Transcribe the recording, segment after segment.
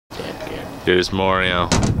Here's Mario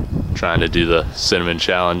trying to do the cinnamon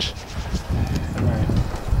challenge.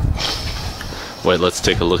 Wait, let's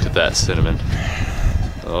take a look at that cinnamon.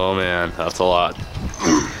 Oh man, that's a lot.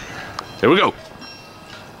 Here we go.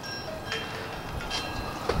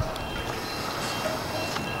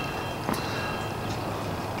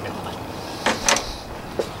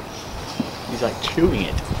 He's like chewing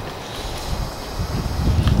it.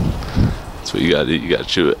 That's what you gotta do, you gotta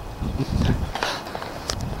chew it.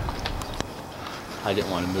 I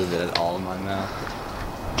didn't want to move it at all in my mouth.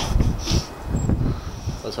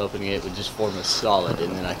 I was hoping it would just form a solid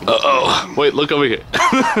and then I could just... Uh-oh, wait, look over here.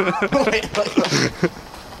 Wait.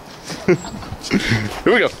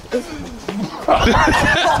 Here we go.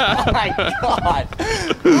 Oh my god!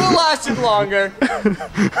 Who lasted longer?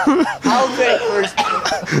 I'll take first.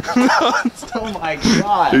 Oh my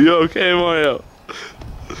god! Are you okay, Mario?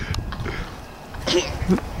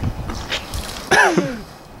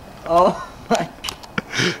 Oh my...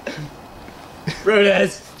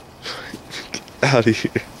 Brutus! Out of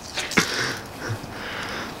here.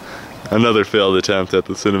 Another failed attempt at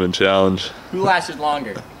the cinnamon challenge. Who lasted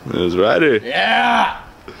longer? It was Ryder. Yeah!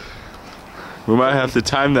 We might have to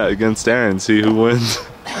time that against Aaron, see who wins.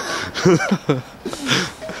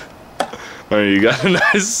 Alright, you got a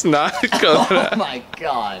nice snot coming Oh out. my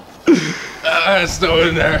god! It's still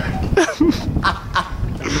in there.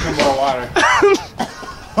 Some more water.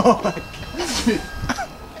 Oh my god.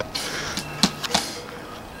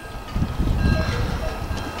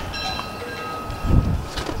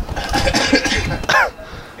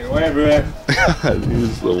 Get away, bro. God,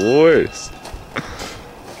 he's the worst.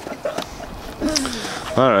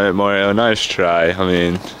 Alright, Mario, nice try. I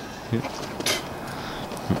mean...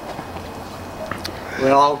 We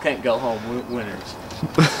all can't go home winners.